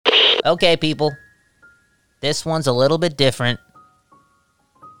Okay, people. This one's a little bit different.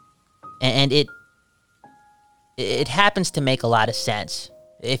 And it happens to make a lot of sense.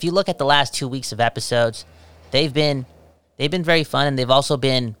 If you look at the last 2 weeks of episodes, they've been very fun, and they've also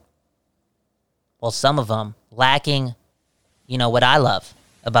been, well, some of them lacking, what I love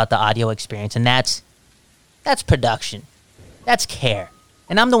about the audio experience, and that's production. That's care.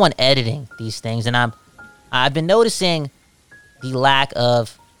 And I'm the one editing these things, and I've been noticing the lack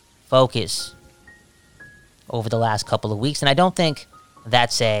of focus over the last couple of weeks, and I don't think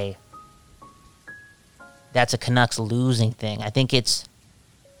that's a Canucks losing thing. I think it's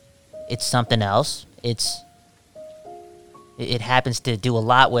something else. It happens to do a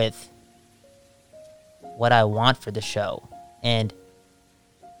lot with what I want for the show and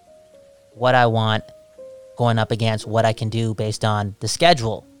what I want going up against what I can do based on the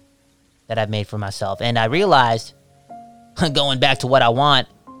schedule that I've made for myself. And I realized, going back to what I want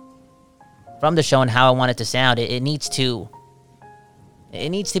from the show and how I want it to sound, it needs to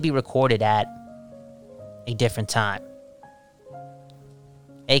be recorded at a different time.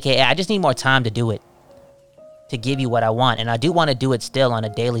 AKA, I just need more time to do it, to give you what I want. And I do want to do it still on a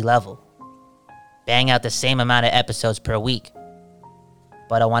daily level. Bang out the same amount of episodes per week.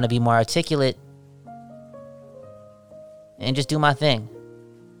 But I want to be more articulate and just do my thing.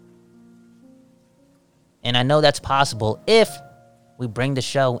 And I know that's possible if we bring the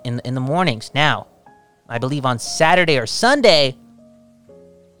show in the mornings. Now, I believe on Saturday or Sunday,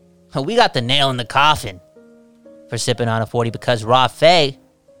 we got the nail in the coffin for Sipping on a 40 because Rafe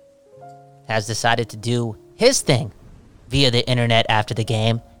has decided to do his thing via the internet after the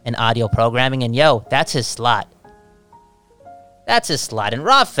game and audio programming. And that's his slot. That's his slot. And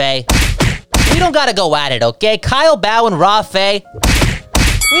Rafe, we don't got to go at it, okay? Kyle Bow and Rafe,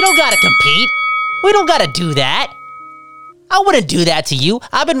 we don't got to compete. We don't got to do that. I wouldn't do that to you.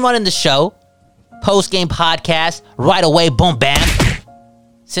 I've been running the show, post-game podcast, right away, boom, bam,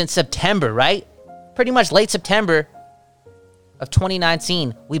 since September, right? Pretty much late September of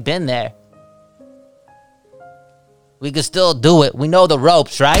 2019. We've been there. We can still do it. We know the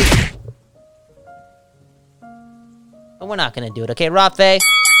ropes, right? But we're not going to do it, okay? Rafe, take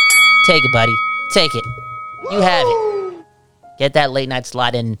it, buddy. Take it. You have it. Get that late night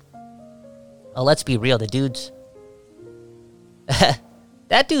slot in. Oh, let's be real. The dude's...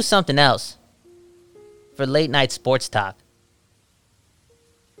 that dude's something else for late night sports talk.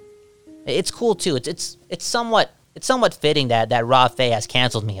 It's cool, too. It's somewhat fitting that Rafe has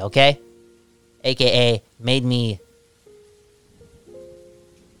canceled me, okay? AKA made me...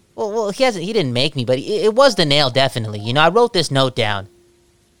 Well, he didn't make me, but it was the nail, definitely. I wrote this note down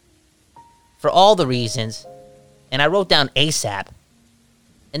for all the reasons, and I wrote down ASAP.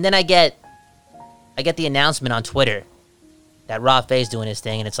 And then I get the announcement on Twitter that Rafe's doing his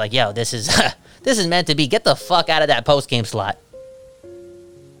thing, and it's like, this is this is meant to be. Get the fuck out of that post-game slot.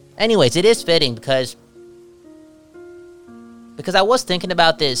 Anyways, it is fitting because I was thinking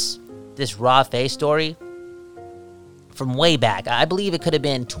about this Rafe story from way back. I believe it could have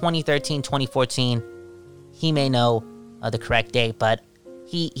been 2013, 2014. He may know the correct date, but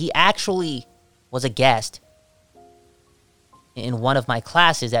he actually was a guest in one of my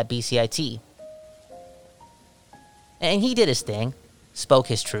classes at BCIT. And he did his thing, spoke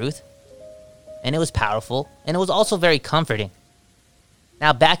his truth, and it was powerful, and it was also very comforting.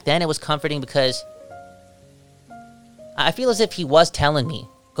 Now, back then, it was comforting because I feel as if he was telling me,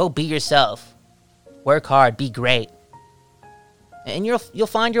 go be yourself, work hard, be great, and you'll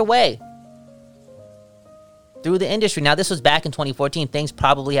find your way through the industry. Now, this was back in 2014. Things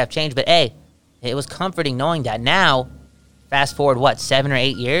probably have changed, but hey, it was comforting knowing that. Now, fast forward, 7 or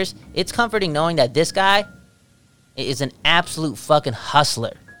 8 years? It's comforting knowing that this guy is an absolute fucking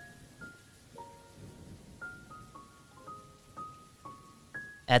hustler.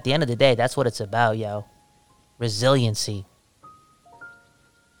 At the end of the day, that's what it's about, yo. Resiliency.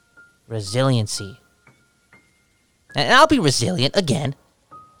 Resiliency. And I'll be resilient again.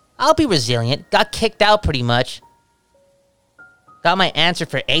 I'll be resilient. Got kicked out pretty much. Got my answer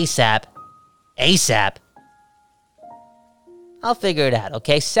for ASAP. ASAP. I'll figure it out,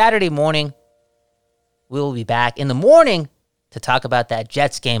 okay? Saturday morning, we will be back in the morning to talk about that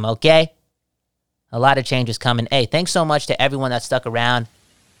Jets game, okay? A lot of changes coming. Hey, thanks so much to everyone that stuck around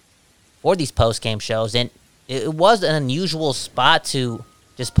for these post-game shows. And it was an unusual spot to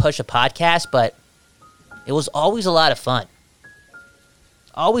just push a podcast, but it was always a lot of fun.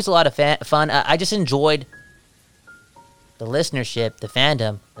 Always a lot of fun. I just enjoyed the listenership, the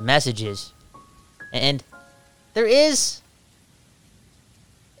fandom, the messages. And there is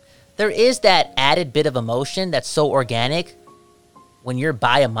that added bit of emotion that's so organic when you're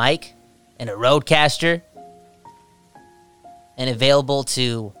by a mic and a Rodecaster and available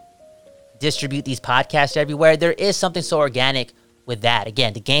to distribute these podcasts everywhere, there is something so organic with that.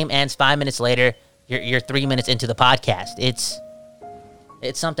 Again, the game ends 5 minutes later. You're 3 minutes into the podcast. It's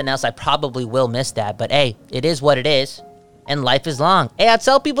something else. I probably will miss that, but hey, it is what it is, and life is long. Hey, I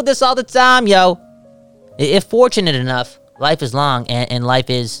tell people this all the time, yo. If fortunate enough, life is long, and life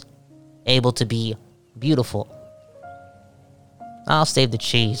is able to be beautiful. I'll save the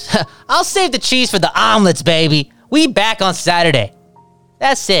cheese. I'll save the cheese for the omelets, baby. We back on Saturday.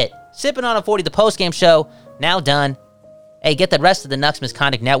 That's it. Sipping on a 40, the post-game show, now done. Hey, get the rest of the Nucks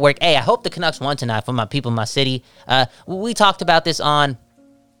Misconduct Network. Hey, I hope the Canucks won tonight for my people in my city. We talked about this on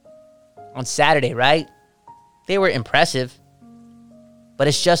Saturday, right? They were impressive, but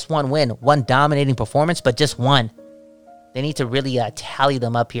it's just one win. One dominating performance, but just one. They need to really tally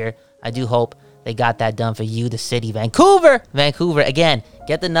them up here. I do hope they got that done for you, the city. Vancouver, again,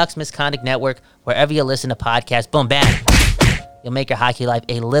 get the Nucks Misconduct Network wherever you listen to podcasts. Boom, bam. You'll make your hockey life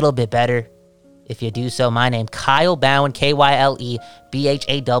a little bit better if you do so. My name, Kyle Bowen, KYLEBHAWAN.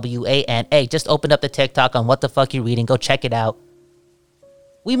 Hey, just opened up the TikTok on What the Fuck You Reading. Go check it out.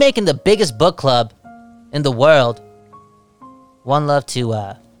 We making the biggest book club in the world. One love to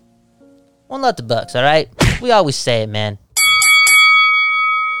Bucks, all right? We always say it, man.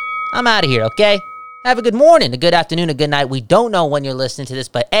 I'm out of here, okay? Have a good morning, a good afternoon, a good night. We don't know when you're listening to this,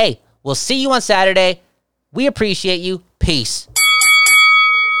 but hey, we'll see you on Saturday. We appreciate you. Peace.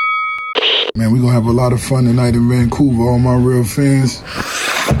 Man, we're going to have a lot of fun tonight in Vancouver, all my real fans.